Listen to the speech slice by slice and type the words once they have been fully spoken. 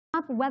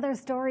Weather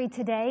story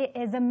today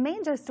is a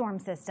major storm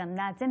system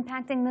that's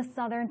impacting the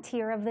southern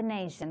tier of the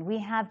nation. We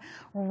have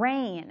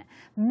rain,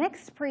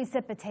 mixed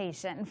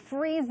precipitation,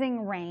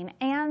 freezing rain,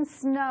 and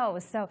snow.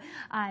 So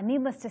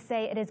needless to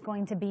say, it is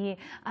going to be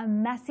a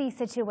messy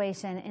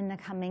situation in the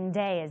coming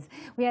days.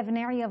 We have an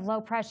area of low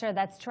pressure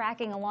that's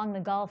tracking along the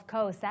Gulf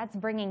Coast. That's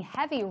bringing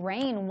heavy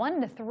rain,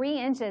 1 to 3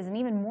 inches, and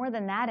even more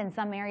than that in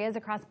some areas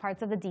across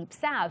parts of the deep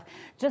south.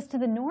 Just to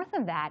the north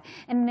of that,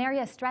 in an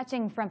area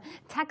stretching from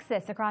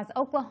Texas across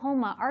Oklahoma,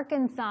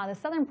 Arkansas, the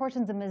southern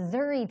portions of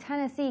Missouri,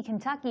 Tennessee,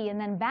 Kentucky, and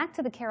then back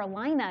to the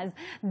Carolinas.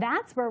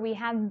 That's where we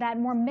have that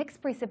more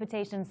mixed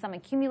precipitation, some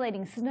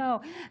accumulating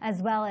snow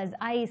as well as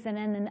ice, and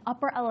then in the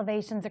upper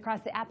elevations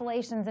across the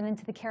Appalachians and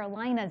into the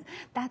Carolinas.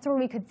 That's where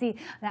we could see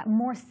that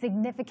more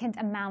significant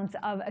amount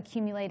of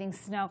accumulating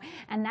snow,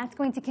 and that's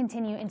going to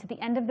continue into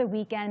the end of the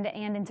weekend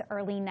and into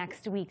early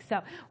next week.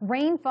 So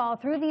rainfall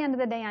through the end of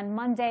the day on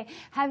Monday,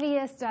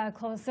 heaviest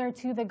closer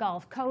to the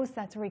Gulf Coast.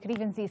 That's where we could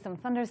even see some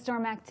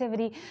thunderstorm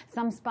activity.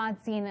 Some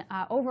spots seen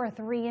over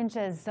 3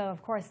 inches, so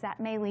of course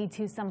that may lead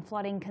to some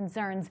flooding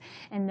concerns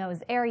in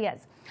those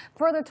areas.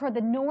 Further toward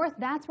the north,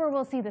 that's where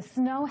we'll see the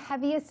snow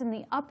heaviest in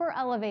the upper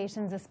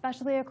elevations,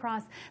 especially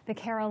across the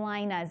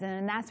Carolinas,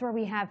 and that's where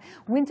we have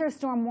winter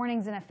storm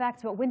warnings in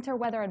effect, but winter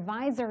weather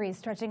advisories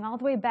stretching all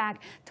the way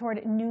back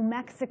toward New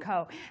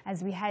Mexico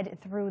as we head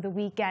through the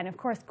weekend. Of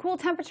course, cool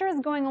temperatures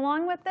going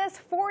along with this,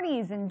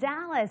 40s in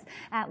Dallas,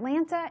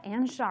 Atlanta,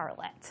 and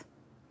Charlotte.